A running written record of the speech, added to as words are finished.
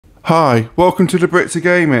Hi, welcome to the Brits of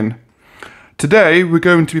Gaming. Today we're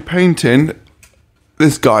going to be painting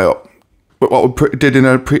this guy up. What we did in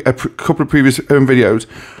a couple of previous videos.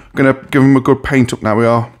 I'm going to give him a good paint up now. We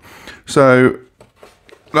are. So,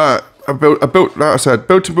 like I said,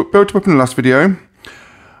 built him up in the last video.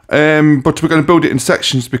 But we're going to build it in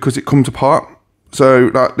sections because it comes apart.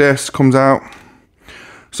 So, like this comes out.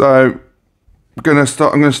 So, I'm going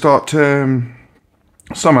to start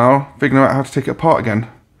somehow figuring out how to take it apart again.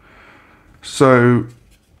 So,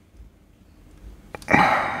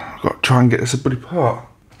 I've got to try and get this a bloody part.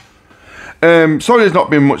 Sorry there's not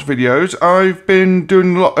been much videos. I've been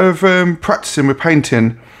doing a lot of practicing with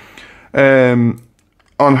painting on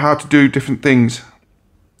how to do different things.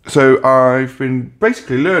 So I've been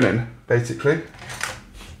basically learning, basically.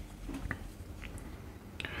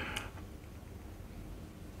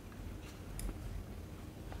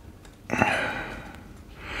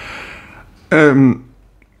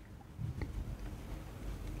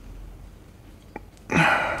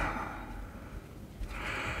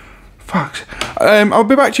 Fuck. I'll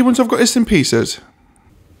be back to you once I've got this in pieces.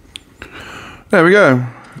 There we go.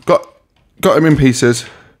 Got him in pieces.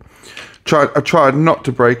 I tried not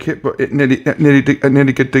to break it, but it nearly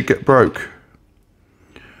did get broke.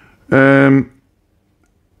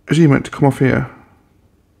 Is he meant to come off here?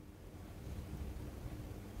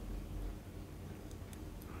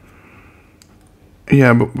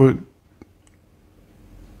 Yeah, but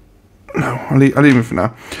no, I'll leave him for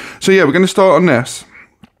now. So yeah, we're going to start on this.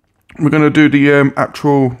 We're going to do the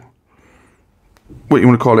actual, what you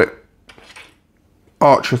want to call it,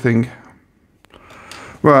 archer thing.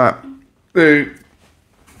 Right, the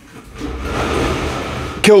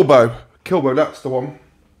Killbow, that's the one.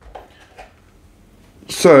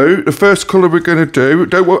 So the first colour we're going to do,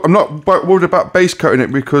 I'm not worried about base coating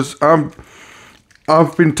it because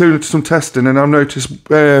I've been doing some testing and I've noticed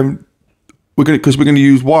because we're going to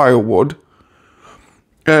use wildwood.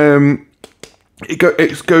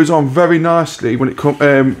 It goes on very nicely when it comes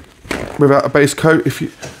without a base coat.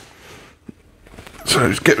 So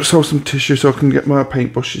just get myself some tissue so I can get my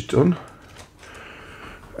paint brushes done,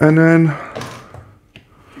 and then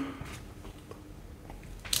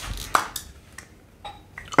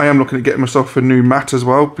I am looking at getting myself a new mat as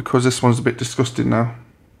well because this one's a bit disgusting now.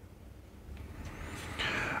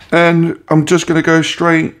 And I'm just going to go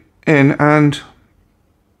straight in and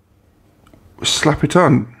slap it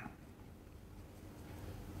on.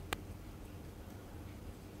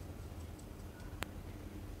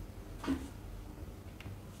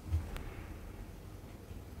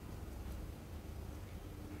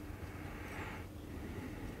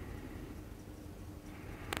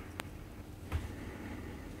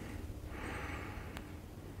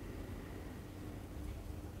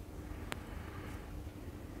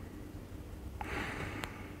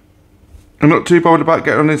 I'm not too bothered about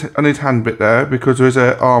getting on his hand bit there because there is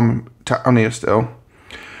an arm on here still.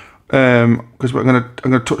 Because I'm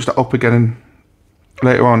gonna touch that up again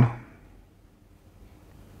later on.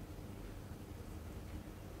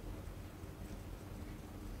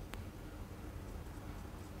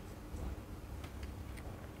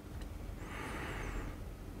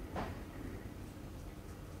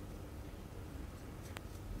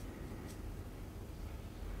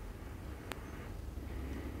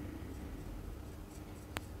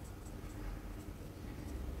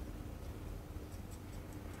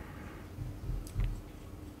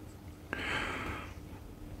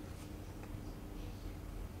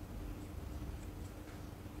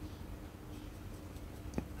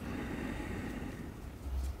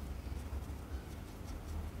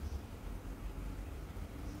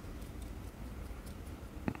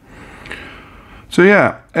 So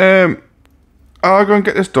yeah, I'll go and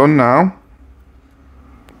get this done now,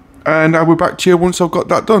 and I'll be back to you once I've got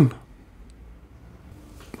that done.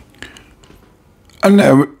 And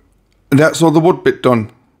now that's all the wood bit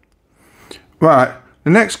done. Right, the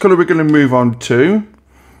next colour we're going to move on to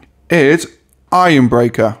is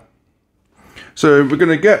Ironbreaker. So we're going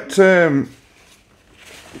to get, let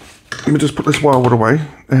me just put this wildwood away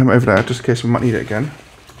over there just in case we might need it again.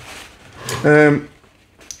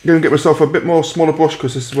 I'm going to get myself a bit more smaller brush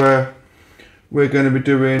because this is where we're going to be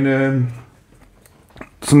doing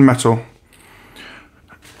some metal.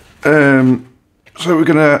 So we're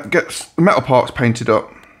going to get the metal parts painted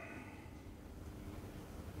up.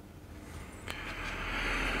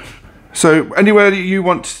 So anywhere that you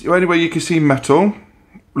want, anywhere you can see metal,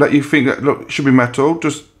 let you think that look should be metal,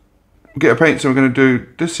 just get a paint. So we're going to do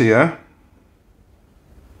this here.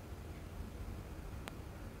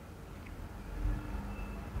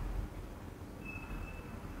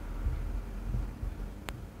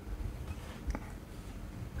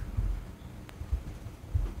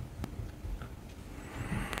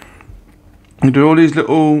 You do all these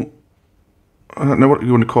little, I don't know what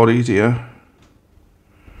you want to call these here.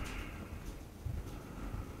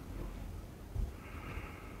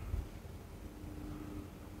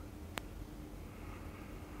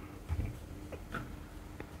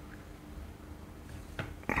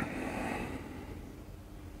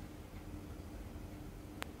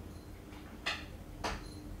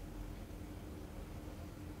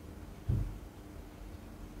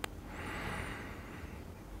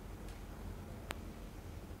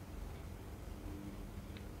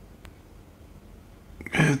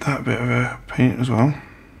 Give that bit of a paint as well.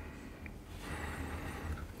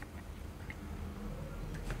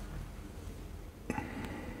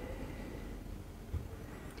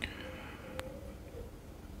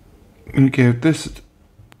 I'm going to give this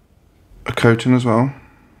a coating as well.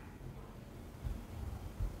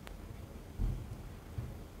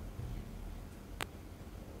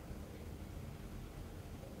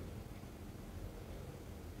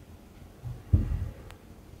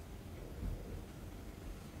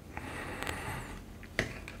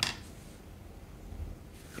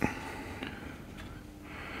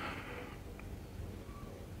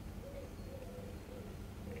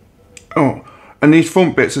 Oh, and these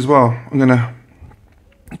front bits as well, I'm going to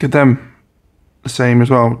give them the same as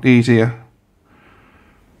well, easier.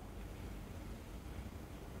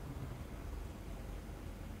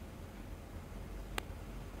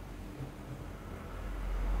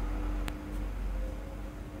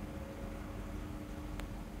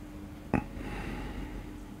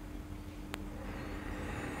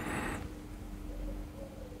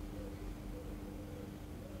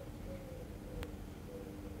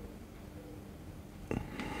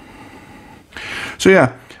 So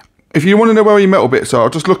yeah, if you want to know where your metal bits are,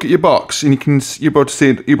 just look at your box and you're able to see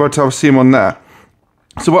it, you're able to see them on there.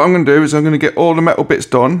 So what I'm going to do is I'm going to get all the metal bits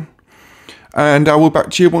done, and I will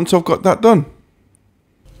back to you once I've got that done.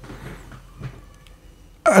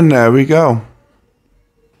 And there we go.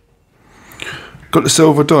 Got the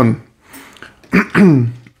silver done.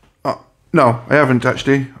 Oh, no, I haven't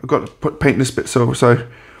actually. I've got to paint this bit silver, so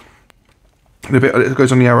the bit that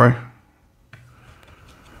goes on the arrow.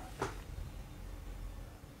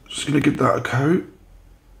 Just going to give that a coat.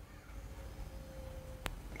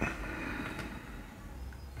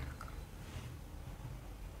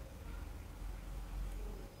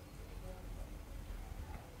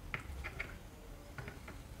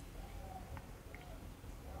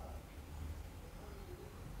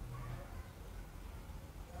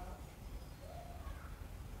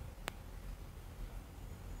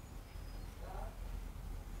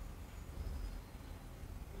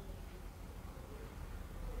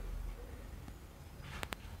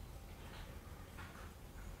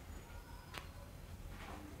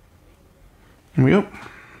 Here we go.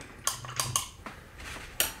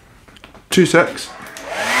 2 secs.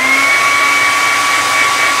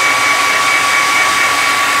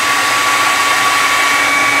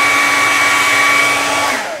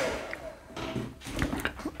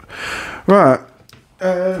 Right.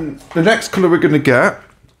 The next colour we're going to get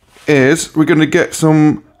is we're going to get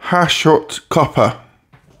some hash hut copper.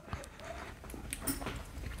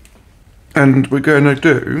 And we're going to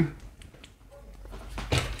do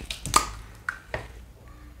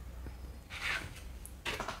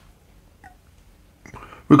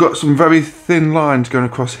we've got some very thin lines going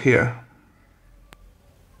across here.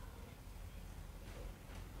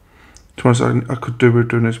 To be honest, I could do with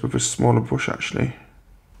doing this with a smaller brush actually.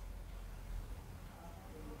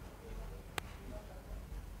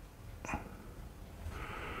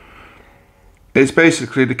 It's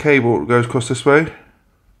basically the cable that goes across this way.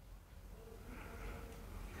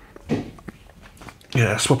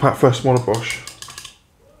 Yeah, swap out for a smaller brush.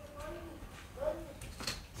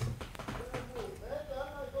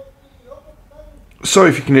 Sorry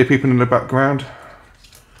if you can hear people in the background.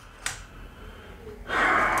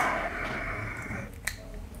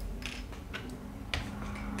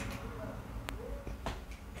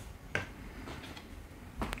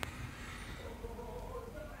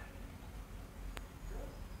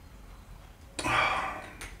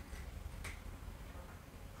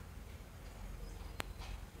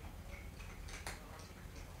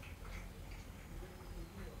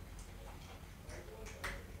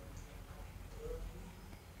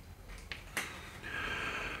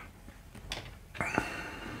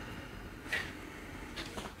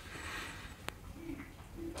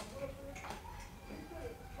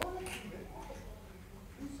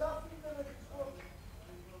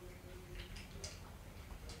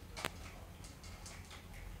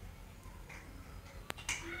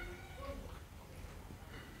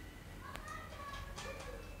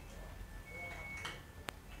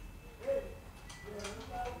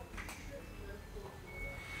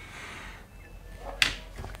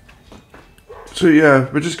 So yeah,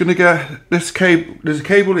 we're just gonna get this cable. There's a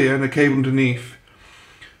cable here and a cable underneath.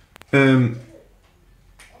 So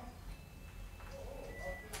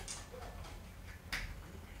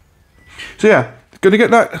yeah, gonna get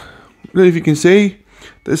that. I don't know if you can see.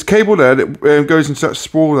 There's a cable there that goes into that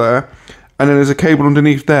spool there, and then there's a cable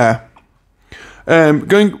underneath there. We're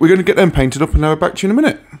gonna get them painted up, and I'll be back to you in a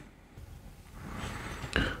minute.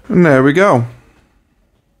 And there we go.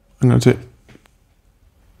 And that's it.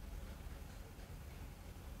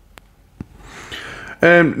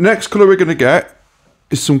 Next colour we're going to get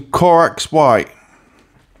is some Corax White.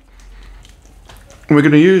 And we're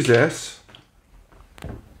going to use this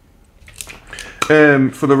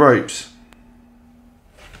for the ropes.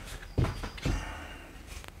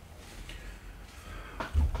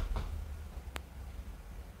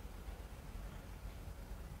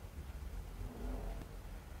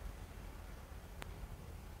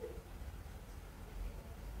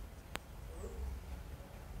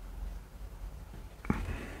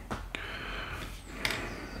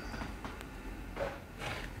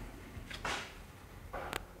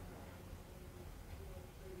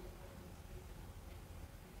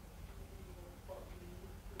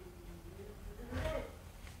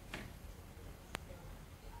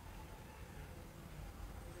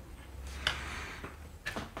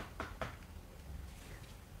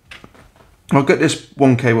 I'll get this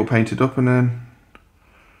one cable painted up and then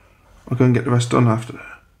I'll go and get the rest done after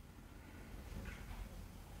that.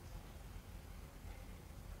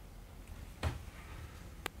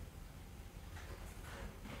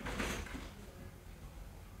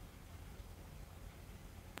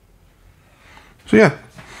 So yeah,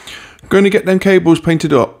 going to get them cables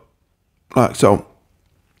painted up like so.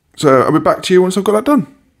 So I'll be back to you once I've got that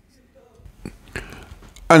done.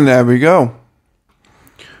 And there we go.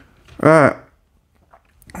 Alright,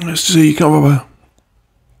 let's see, come over.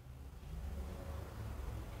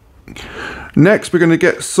 Next we're going to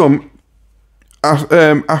get some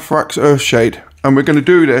Athrax Earthshade, and we're going to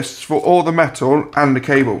do this for all the metal and the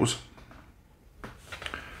cables.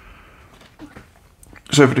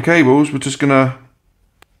 So for the cables we're just going to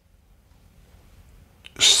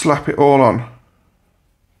slap it all on.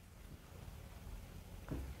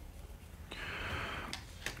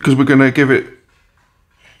 Because we're going to give it,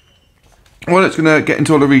 well, it's going to get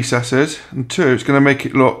into all the recesses, and two, it's going to make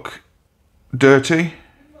it look dirty.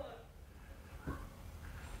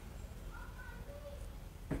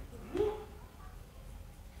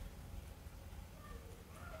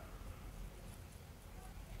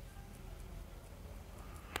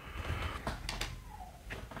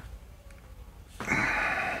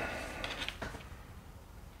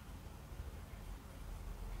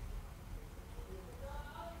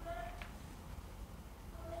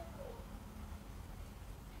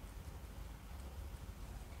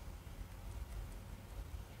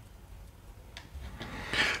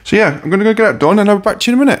 So yeah, I'm going to go get that done and I'll be back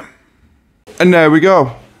to you in a minute. And there we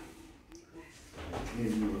go.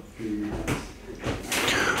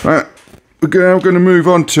 Right, we're now going to move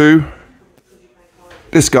on to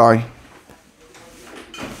this guy.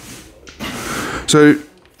 So,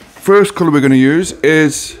 first colour we're going to use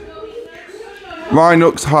is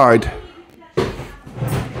Rhinox Hide.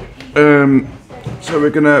 So we're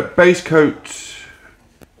going to base coat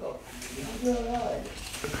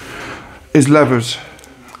his leathers.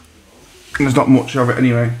 And there's not much of it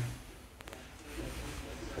anyway.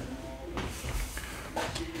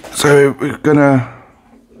 So we're gonna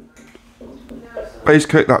base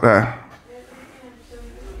coat that there.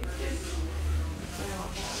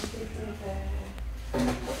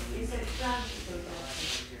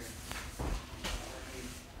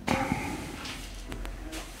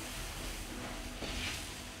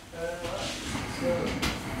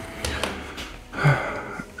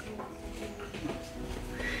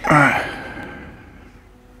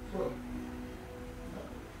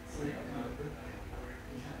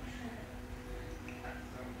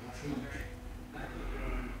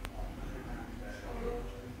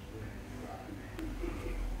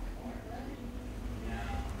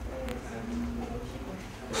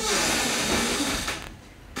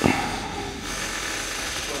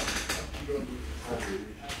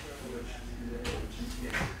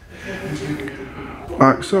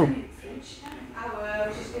 Like so.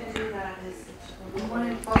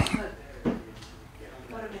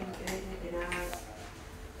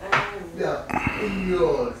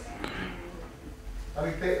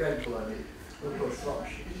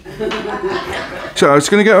 So I'm just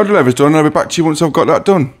going to get all the leathers done and I'll be back to you once I've got that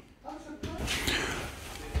done.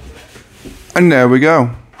 And there we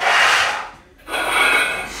go.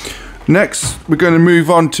 Next we're going to move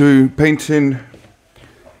on to painting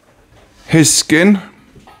his skin,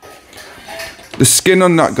 the skin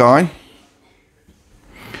on that guy,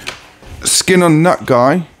 skin on that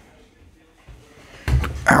guy.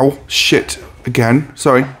 Ow, shit, again,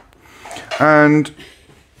 sorry. And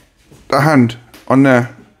the hand on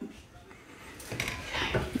there.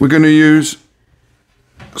 We're going to use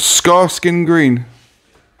Scar Skin Green.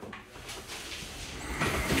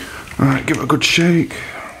 Alright, give it a good shake.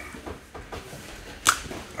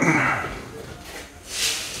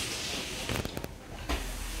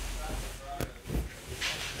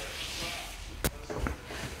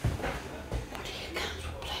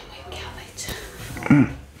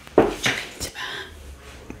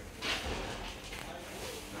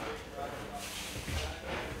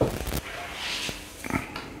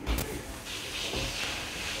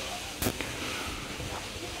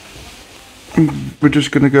 We're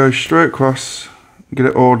just going to go straight across and get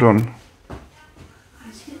it all done.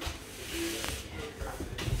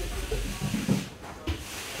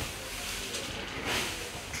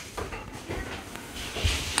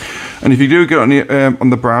 And if you do get on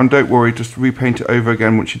the brown, don't worry, just repaint it over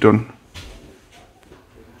again once you're done.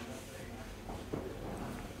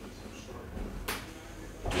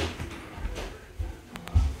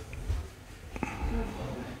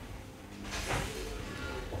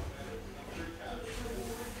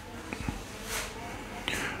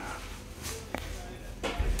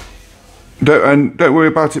 Don't worry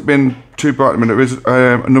about it being too bright. There is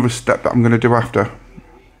another step that I'm going to do after.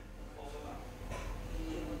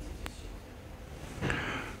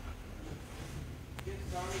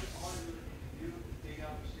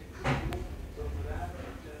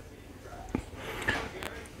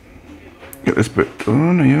 Get this bit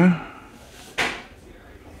done here.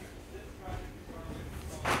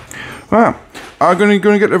 Right, I'm going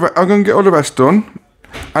to get all the rest done,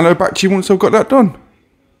 and I'll back to you once I've got that done.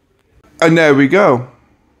 And there we go.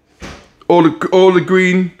 All the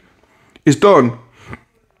green is done.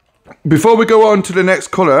 Before we go on to the next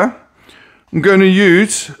colour, I'm going to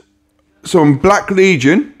use some Black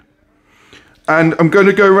Legion, and I'm going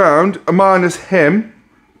to go around and minus him,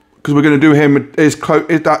 because we're going to do him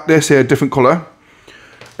this here different colour.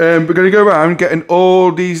 We're going to go around getting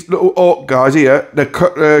all these little orc guys here,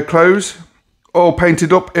 their clothes all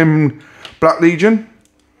painted up in Black Legion.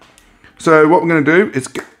 So what we're going to do is,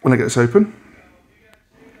 when I get this open,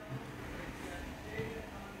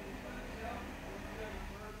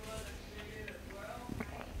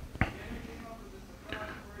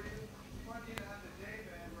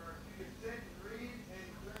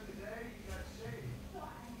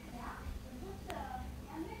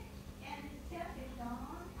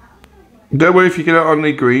 don't worry if you get it on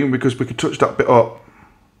the green, because we can touch that bit up.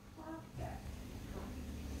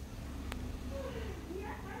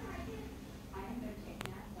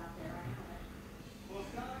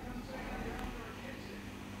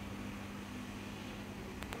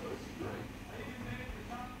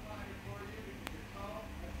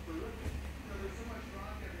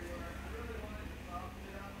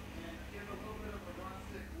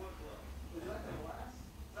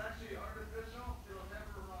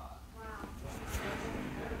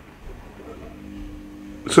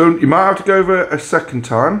 So you might have to go over it a second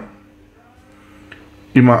time.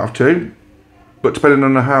 You might have to, but depending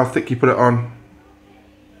on how thick you put it on.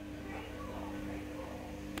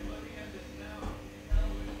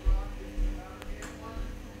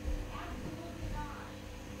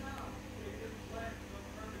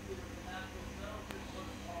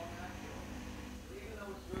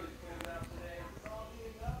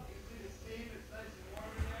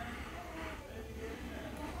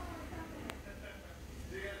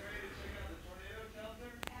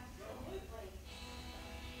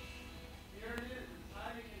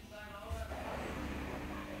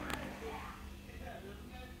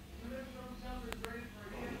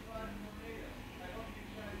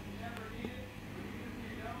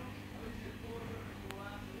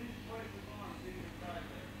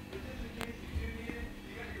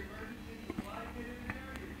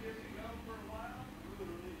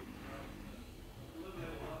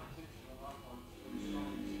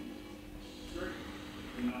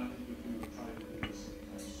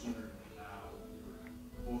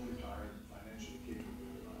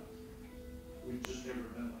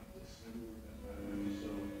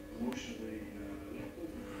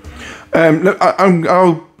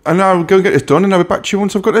 I'll go and get this done, and I'll be back to you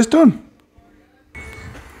once I've got this done.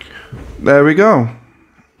 There we go.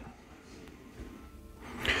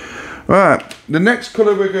 Right, the next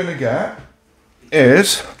colour we're going to get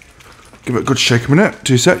is, give it a good shake a minute,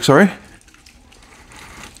 2 secs, sorry.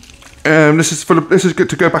 This is good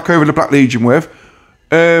to go back over the Black Legion with.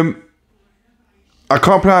 I I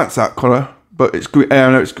can't pronounce that colour, but it's green. I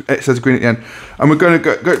know it says green at the end. And we're going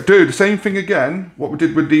to go do the same thing again, what we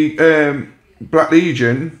did with the Black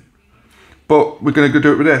Legion, but we're going to go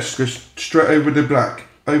do it with this. Go straight over the black,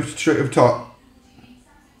 straight over top.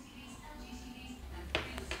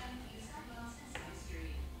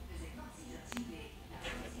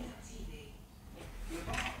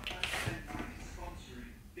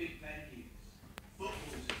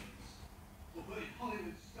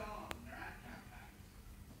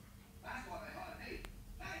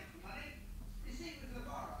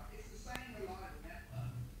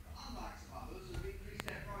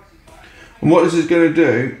 And what this is going to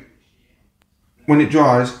do, when it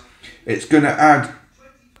dries, it's going to add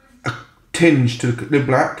a tinge to the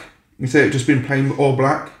black. Instead of it just being plain all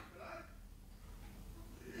black.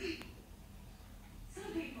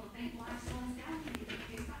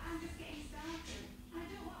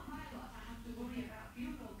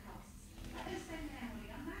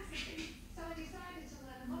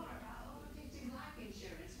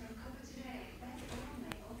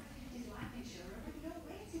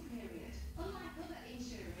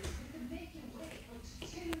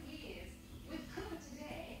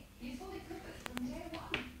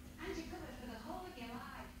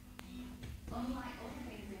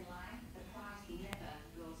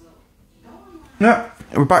 Yeah,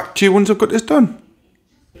 and we're back to you once I've got this done.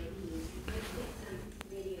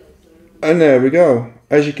 And there we go.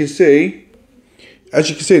 As you can see,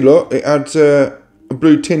 look, it adds a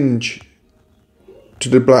blue tinge to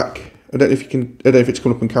the black. I don't know if you can. I don't know if it's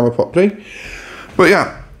coming up on camera properly, but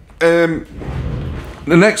yeah. The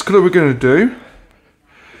next colour we're going to do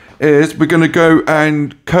is we're going to go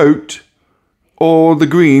and coat all the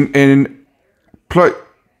green in that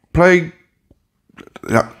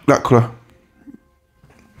colour.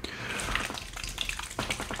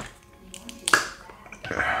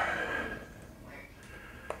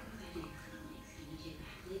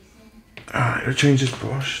 Alright, I'll change this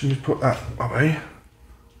brush and just put that away.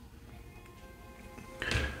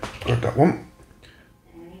 Grab that one.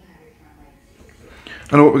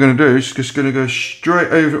 And what we're going to do is just going to go straight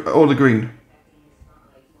over all the green.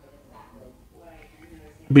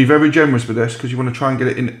 Be very generous with this because you want to try and get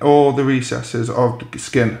it in all the recesses of the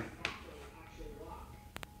skin.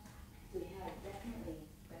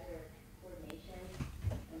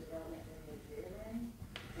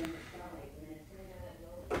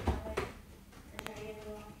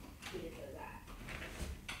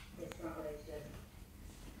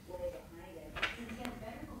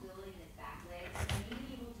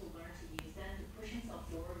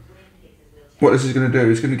 What this is going to do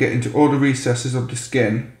is going to get into all the recesses of the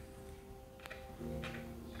skin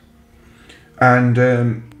and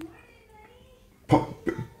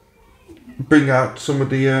bring out some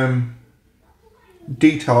of the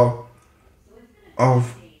detail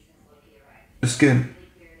of the skin.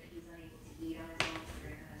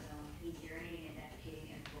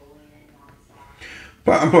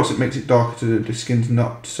 But and plus it makes it darker so that the skin's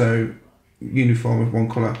not so uniform with one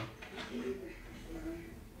colour.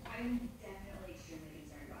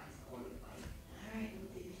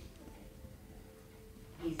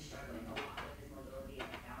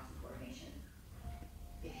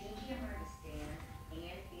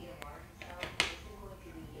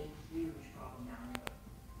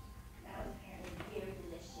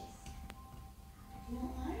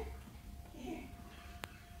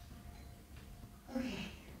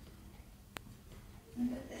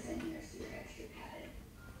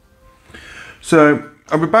 So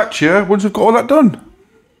I'll be back to you once we've got all that done.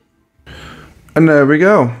 And there we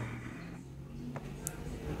go.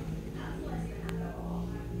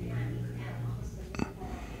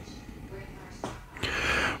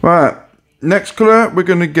 Right, next colour we're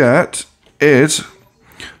going to get is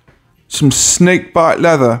some snakebite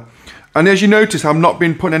leather. And as you notice, I've not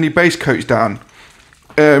been putting any base coats down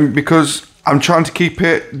because I'm trying to keep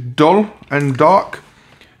it dull and dark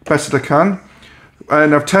best as I can.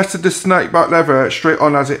 And I've tested the snakebite leather straight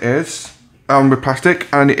on as it is with plastic,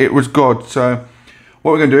 and it was good. So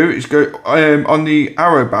what we're going to do is go on the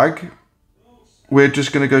arrow bag. We're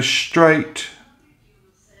just going to go straight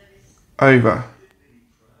over.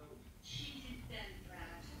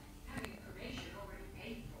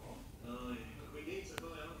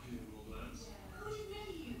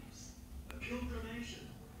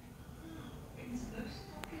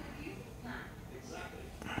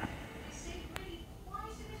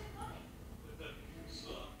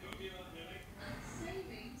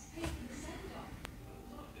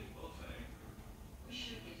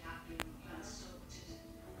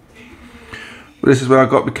 But this is where I've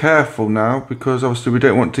got to be careful now because obviously we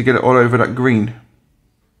don't want to get it all over that green.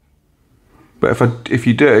 But if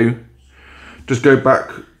you do, just go back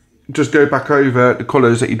over the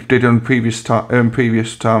colours that you did on previous time.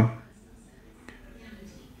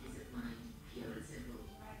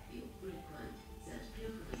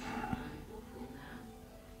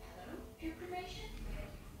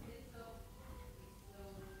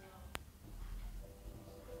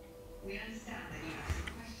 We understand that you have some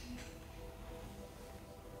questions.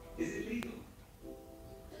 Is it legal?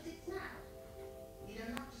 But it's not. You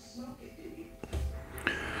don't have to smoke it, do you?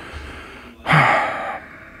 We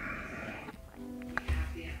have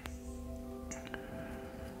the answers.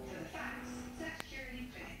 For the facts, search Security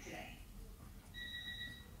Clinic today.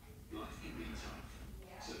 Life can be tough,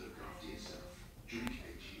 so look after yourself. Drink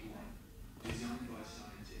AG1. Designed by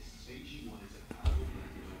scientists, AG1 is a powerful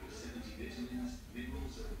blend of over 70 vitamins,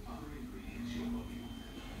 minerals, and other ingredients your body will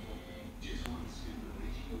need. Just one scoop of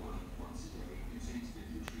AG1 once a day contains the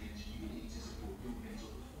nutrients you need to support your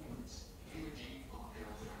mental performance, energy, heart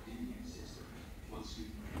health, and immune system. One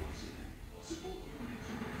scoop once a day. Support your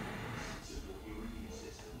mental performance. Support your immune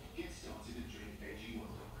system. Get started at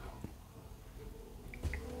drinkag1.com.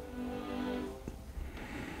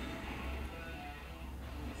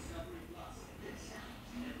 Discovery Plus. This sounds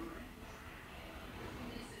never ends.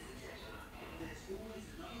 This is attention. There's always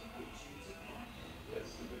another option to find.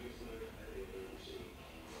 That's the biggest load I've ever seen.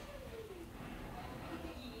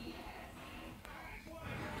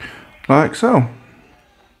 Like so.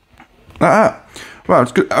 Like that. Well,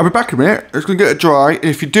 it's good. I'll be back in a minute. It's going to get it dry. And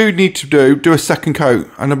if you do need to do a second coat.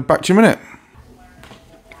 And I'll be back to you in a minute.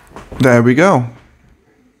 There we go.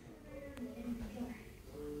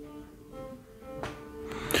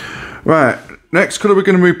 Right. Next colour we're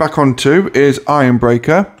going to move back onto is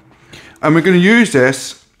Ironbreaker. And we're going to use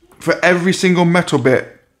this for every single metal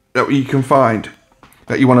bit that you can find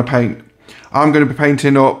that you want to paint. I'm going to be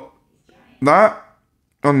painting up that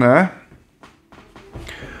on there.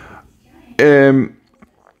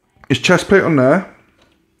 His chest plate on there.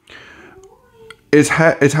 His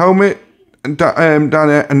helmet down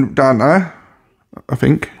there and down there, I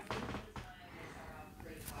think.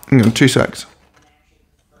 Hang on, 2 secs.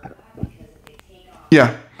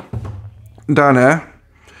 Yeah, down there.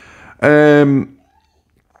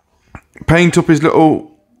 Paint up his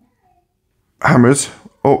little hammers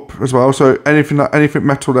up as well. So anything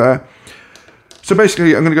metal there. So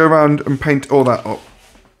basically, I'm going to go around and paint all that up.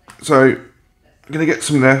 So I'm going to get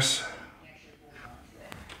some of this.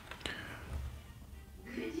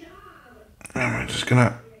 And we're just going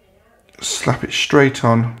to slap it straight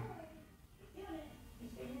on.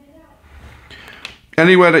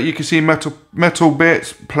 Anywhere that you can see metal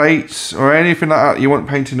bits, plates, or anything like that you want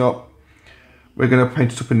painting up, we're going to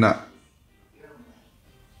paint it up in that.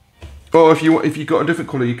 Or if you've got a different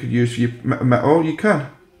colour you could use for your metal, you can.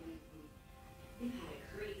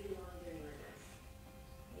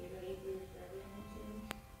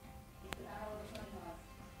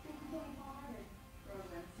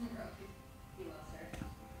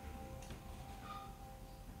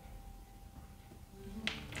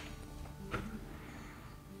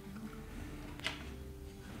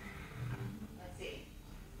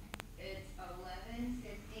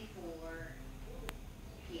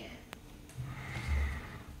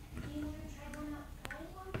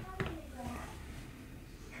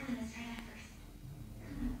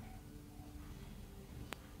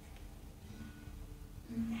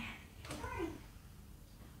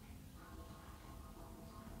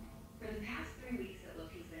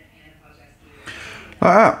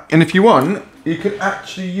 Like that. And if you want, you can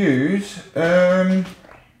actually use lead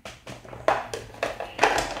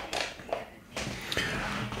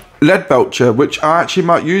belcher, which I actually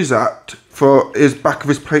might use that for his back of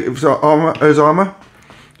his plate of his armor.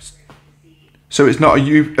 So it's not a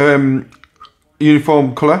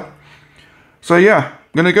uniform colour. So yeah,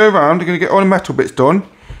 I'm gonna go around. I'm gonna get all the metal bits done,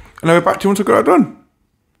 and I'll be back to you once I've got that done.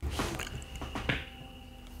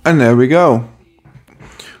 And there we go.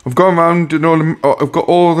 I've gone around and I've got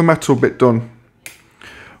all the metal bit done.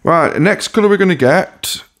 Right, the next colour we're going to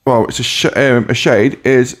get, well, it's a shade,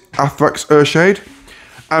 is Athrax Earthshade.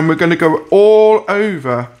 And we're going to go all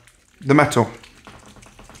over the metal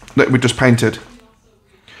that we just painted.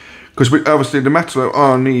 Because obviously the metal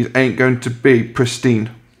on these ain't going to be pristine.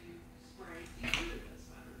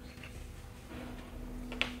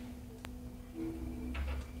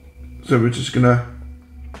 So we're just going to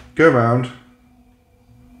go around.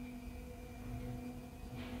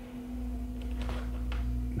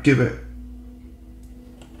 Give it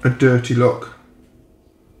a dirty look.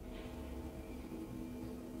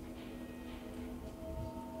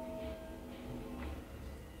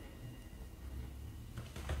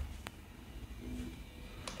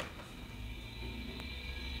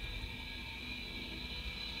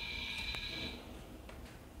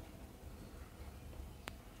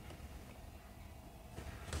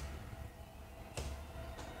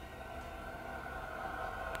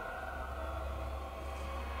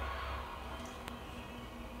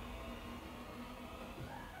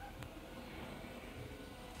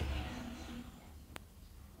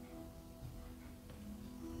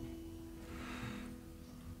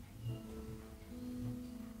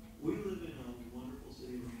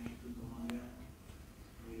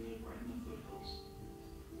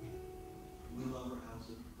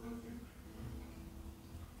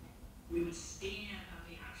 We would stand on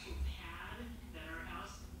the actual pad that our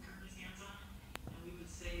house currently stands on, and we would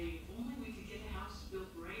say, if only we could get a house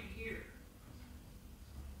built right here.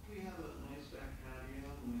 We have a nice back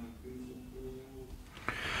patio, we have a beautiful pool.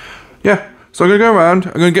 Yeah, so I'm going to go around,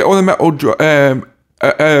 I'm going to get all the metal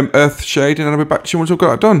earth shade, and then I'll be back to you once I've got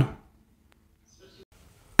that done.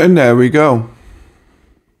 And there we go.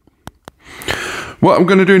 What I'm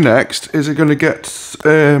going to do next is I'm going to get, what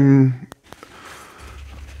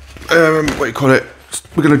do you call it?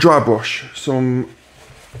 We're going to dry brush some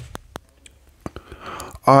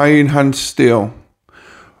iron hand steel.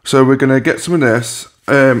 So we're going to get some of this.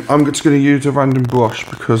 I'm just going to use a random brush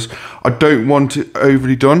because I don't want it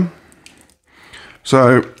overly done.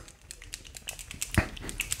 So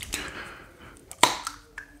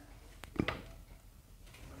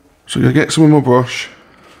I'm going to get some of my brush.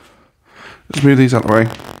 Let's move these out of the way.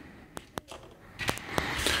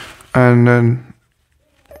 And then,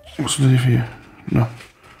 what's underneath here? No.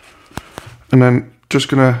 And then just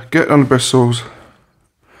going to get on the bristles.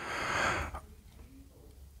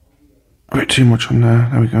 A bit too much on there,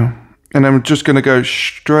 there we go. And then we're just going to go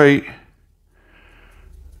straight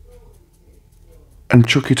and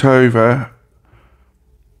chuck it over.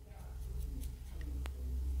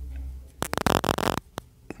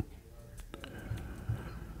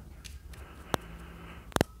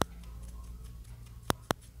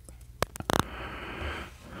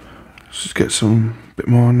 Let's just get some bit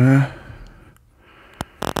more on there.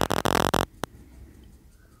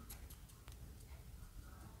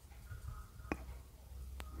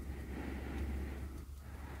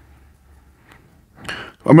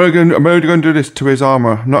 I'm only going to do this to his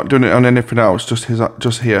armor. I'm not doing it on anything else. Just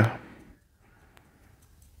here.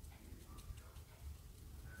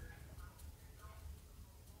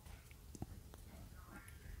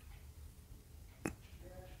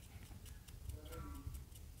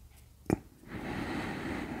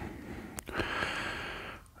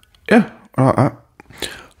 Yeah, I like that.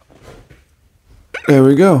 There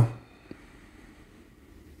we go.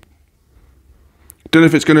 Don't know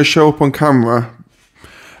if it's going to show up on camera.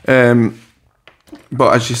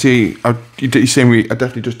 But as you see, I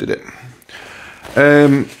definitely just did it.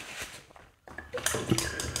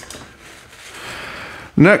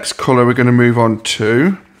 Next colour we're going to move on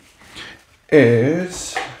to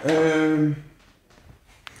is give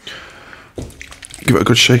it a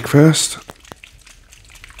good shake first.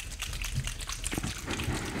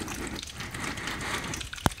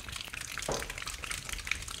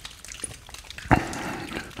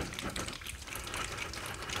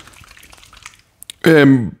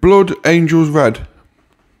 Blood Angels Red,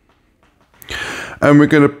 and we're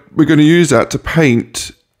gonna use that to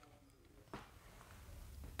paint.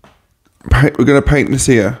 We're gonna paint this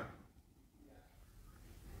here.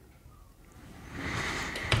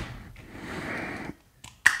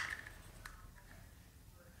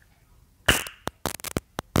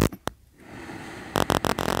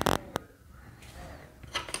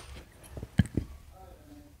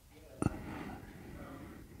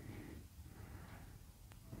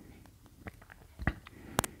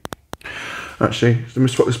 Actually, let me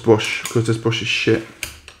swap this brush because this brush is shit.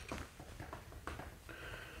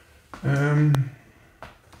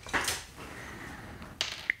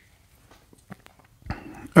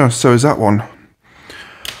 Oh, so is that one.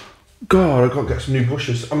 God, I've got to get some new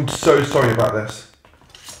brushes. I'm so sorry about this.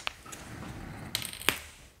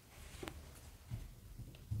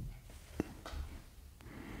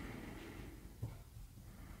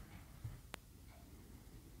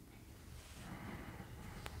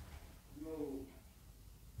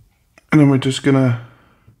 And then we're just gonna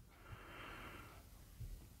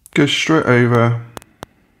go straight over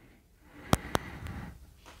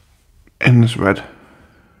in this red.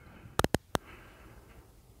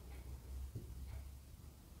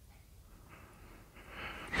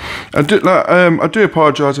 I do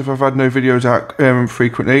apologise if I've had no videos out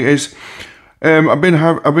frequently.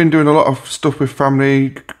 I've been doing a lot of stuff with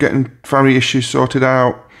family, getting family issues sorted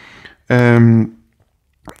out.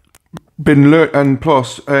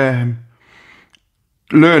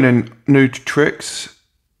 Learning new tricks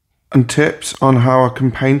and tips on how I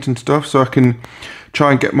can paint and stuff, so I can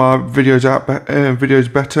try and get my videos out,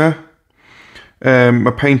 videos better,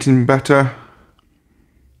 my painting better,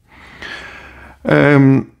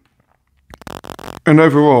 and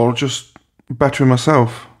overall just bettering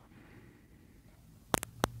myself.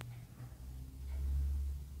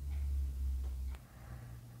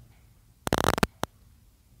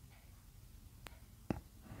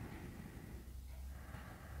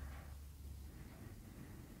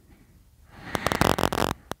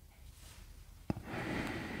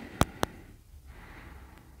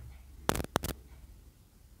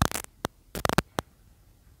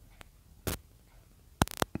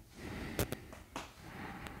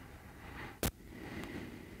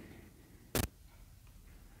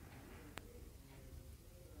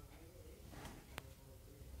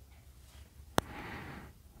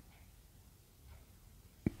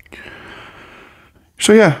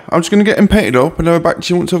 So yeah, I'm just going to get him painted up and I'll be back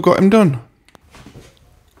to you once I've got him done.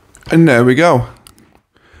 And there we go.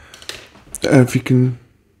 If you can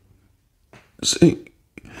see.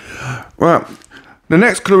 Right, the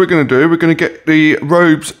next colour we're going to do, we're going to get the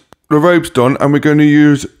robes done, and we're going to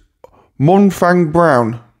use Monfang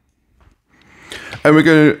Brown. And we're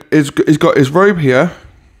going to, he's got his robe here,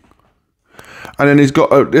 and then he's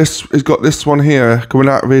got this one here coming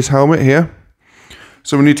out of his helmet here.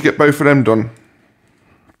 So we need to get both of them done.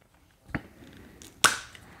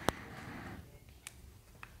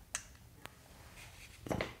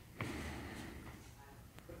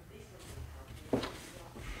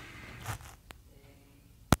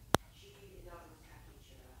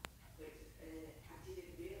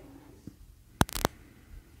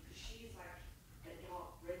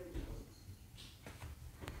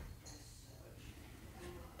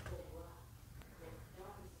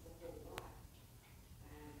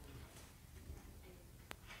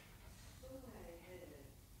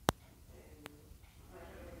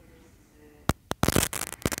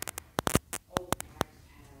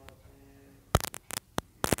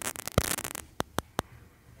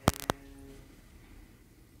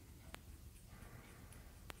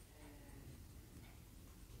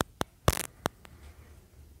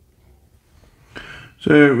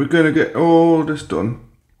 So we're going to get all this done.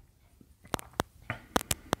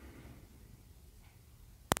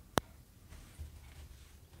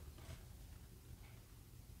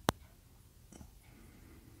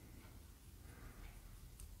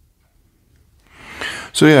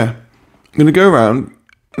 So yeah, I'm going to go around and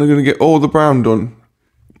I'm going to get all the brown done.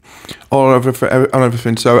 On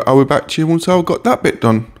everything. So I'll be back to you once I've got that bit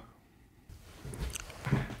done.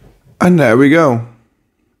 And there we go.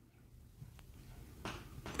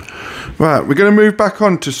 Right, we're going to move back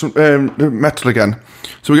on to some metal again.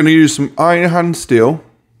 So we're going to use some iron hand steel,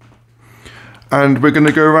 and we're going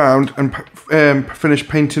to go around and finish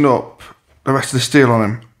painting up the rest of the steel on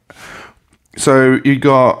him. So he's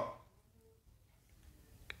got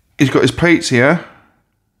his plates here.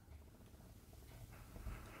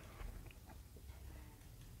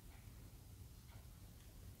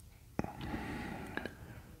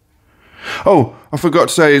 Oh, I forgot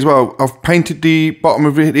to say as well, I've painted the bottom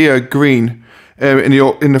of it here green in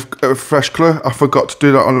the fresh colour. I forgot to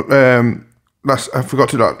do that on I forgot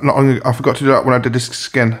to do that when I did this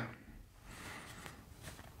skin.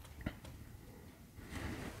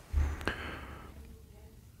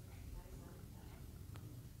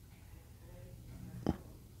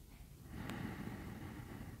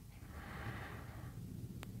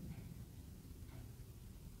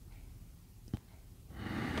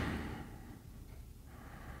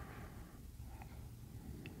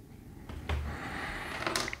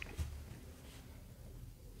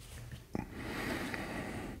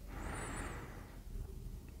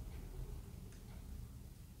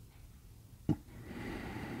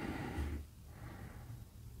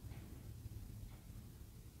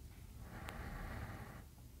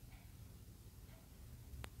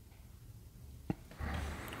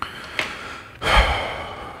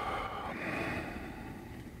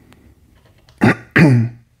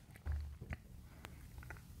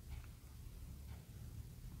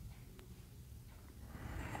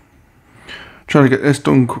 Trying to get this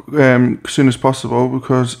done as soon as possible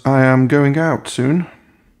because I am going out soon.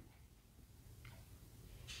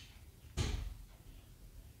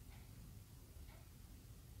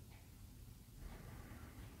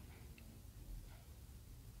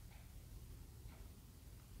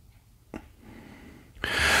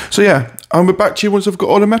 So yeah, I'll be back to you once I've got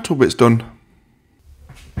all the metal bits done.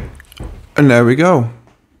 And there we go.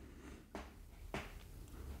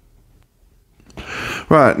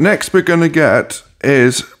 Right, next we're going to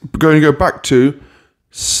go back to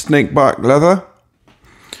snakeback leather,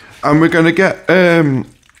 and we're going to get the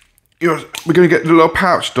little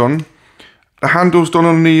pouch done. The handle's done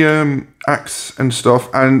on the axe and stuff,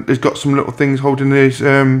 and it's got some little things holding these.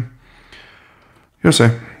 You'll see.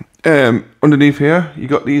 Underneath here, you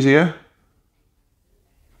got these here.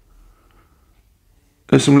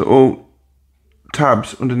 There's some little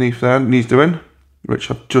tabs underneath there that needs doing,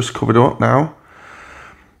 which I've just covered up now.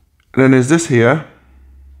 And then there's this here.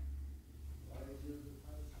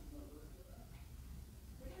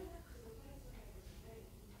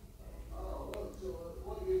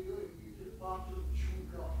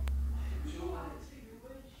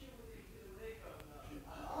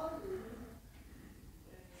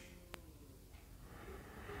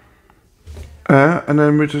 And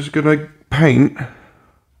then we're just going to paint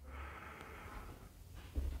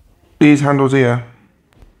these handles here.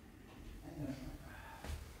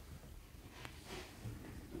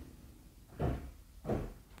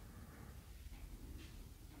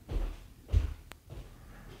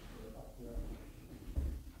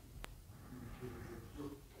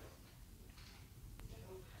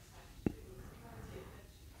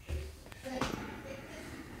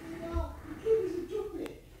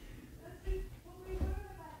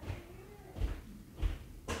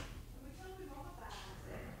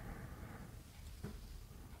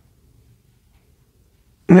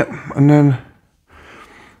 Yep, and then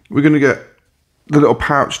we're going to get the little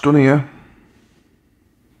pouch done here.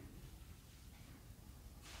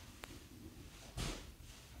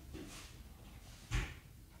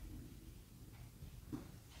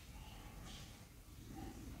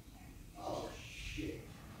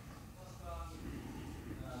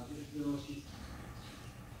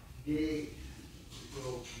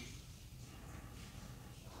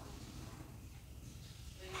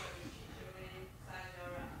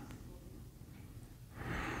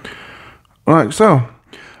 Like so. Alright,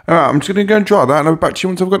 I'm just going to go and dry that and I'll be back to you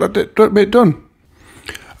once I've got that bit done.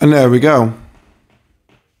 And there we go.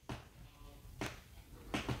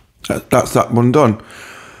 That's that one done.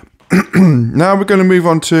 Now we're going to move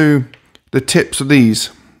on to the tips of these.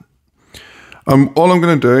 All I'm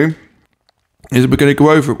going to do is we're going to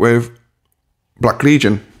go over it with Black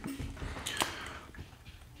Legion.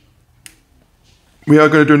 We are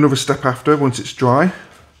going to do another step after once it's dry.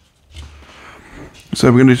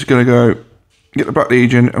 So we're just going to go get the Black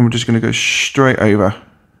Legion and we're just going to go straight over.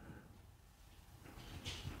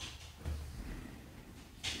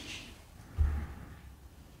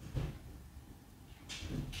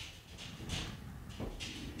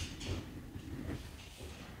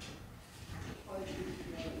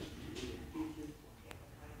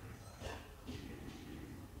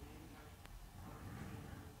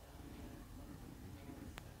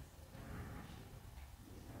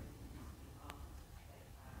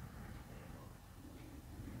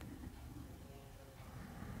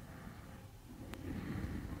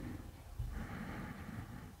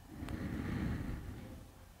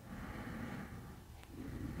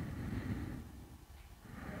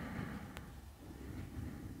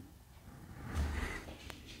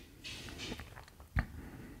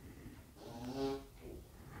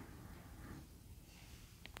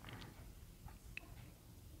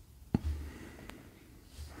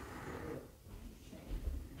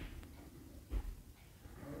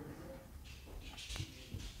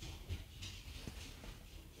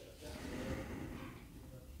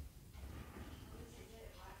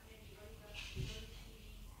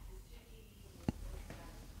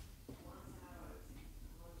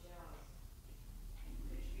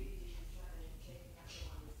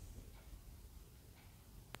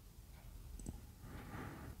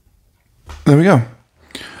 There we go.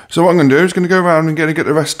 So what I'm going to do is going to go around and get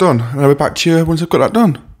the rest done. And I'll be back to you once I've got that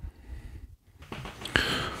done.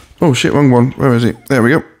 Oh shit, wrong one. Where is he? There we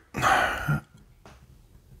go.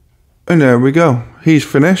 And there we go. He's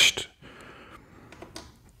finished.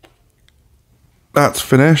 That's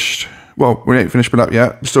finished. Well, we ain't finished with that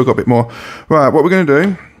yet. We've still got a bit more. Right, what we're going to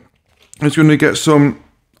do is going to get some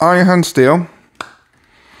iron hand steel.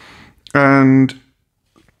 And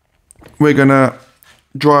we're going to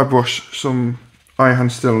dry brush some iron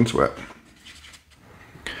hand steel onto it,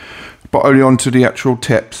 but only onto the actual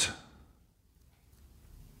tips.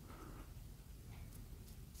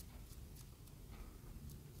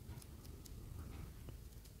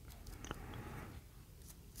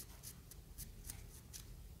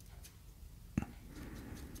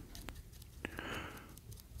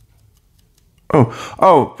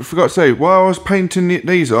 Oh, I forgot to say, while I was painting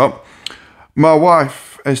these up, my wife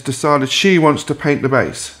has decided she wants to paint the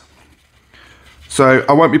base. So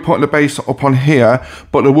I won't be putting the base up on here,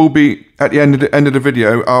 but there will be at the end of the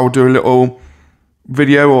video. I'll do a little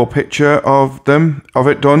video or picture of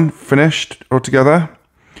it done, finished altogether.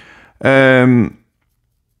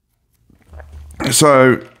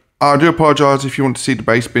 So I do apologise if you want to see the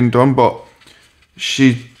base being done, but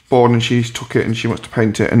she's bored and she's took it and she wants to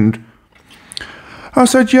paint it, and I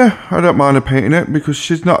said, yeah, I don't mind her painting it because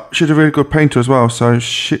she's a really good painter as well. So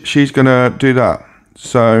she's going to do that.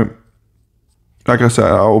 So, like I said,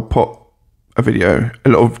 I'll put a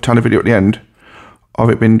little tiny video at the end of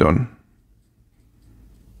it being done.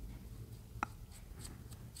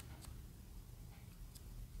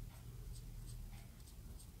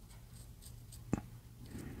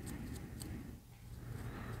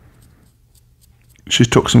 She's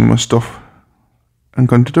took some of my stuff and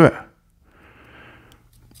gone to do it.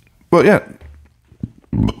 But yeah,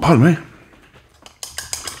 pardon me.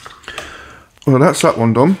 Well, that's that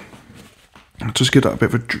one done. I'll just give that a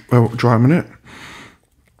bit of a dry minute.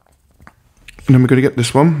 And then we're going to get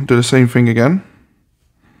this one, do the same thing again.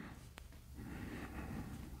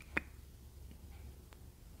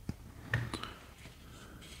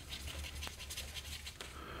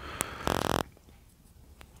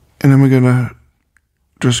 And then we're going to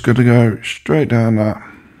go straight down that.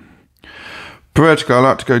 Vertical, I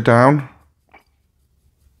like to go down,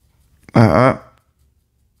 and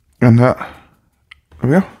that. There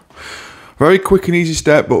we go. Very quick and easy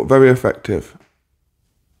step, but very effective.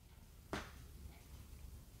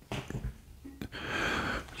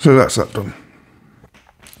 So that's that done.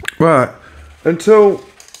 Right, until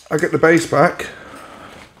I get the base back,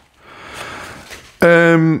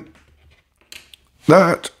 that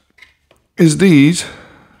is these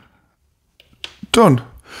done.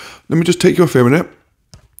 Let me just take you off here a minute.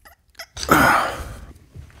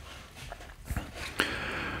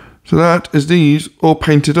 So that is these all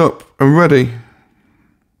painted up and ready.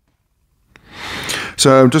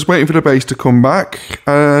 So I'm just waiting for the base to come back,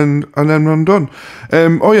 and then I'm done.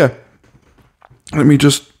 Oh yeah, let me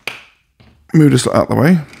just move this out of the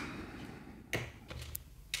way.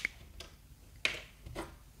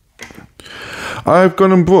 I've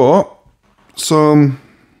gone and brought some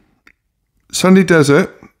Sandy Desert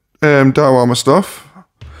diorama stuff,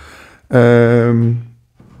 some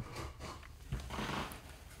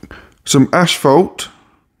asphalt,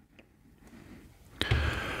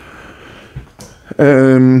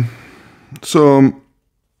 some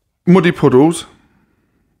muddy puddles,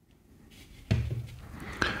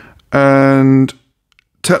 and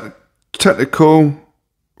technical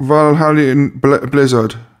Valhallian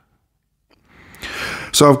blizzard.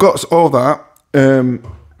 So I've got all that.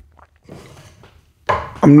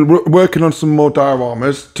 I'm working on some more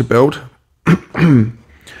dioramas to build.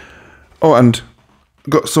 Oh, and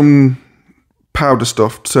got some powder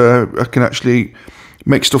stuff so I can actually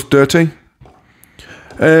make stuff dirty.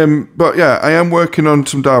 But yeah, I am working on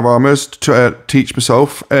some dioramas to teach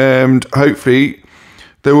myself, and hopefully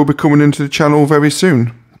they will be coming into the channel very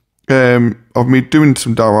soon, of me doing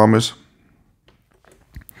some dioramas.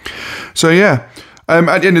 So yeah,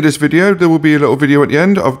 at the end of this video there will be a little video at the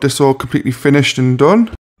end of this all completely finished and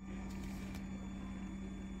done.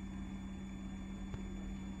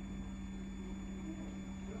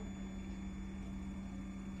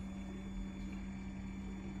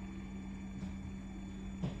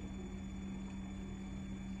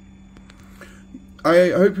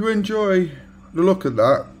 I hope you enjoy the look at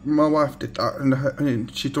that. My wife did that,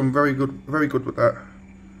 and she's done very good with that.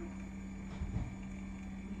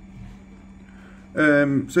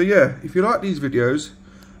 So yeah, if you like these videos,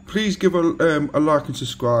 please give a like and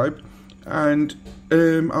subscribe, and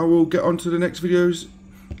I will get on to the next videos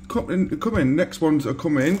coming. Next ones are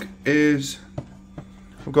coming is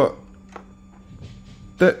I've got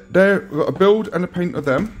I've got a build and a paint of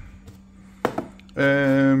them.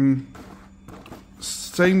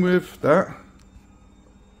 Same with that.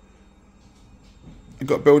 I've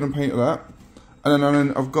got a build and paint of that, and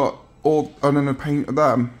then I've got a paint of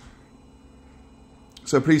them.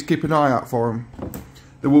 So please keep an eye out for them.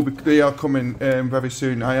 They are coming very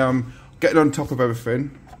soon. I am getting on top of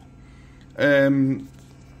everything, and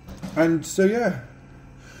so yeah,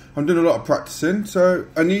 I'm doing a lot of practicing. So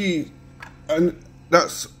and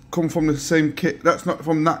that's come from the same kit. That's not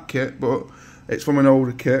from that kit, but it's from an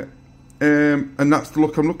older kit. And that's the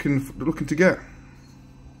look I'm looking to get.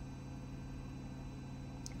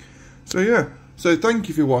 So yeah, so thank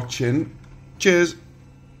you for watching. Cheers,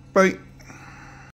 bye.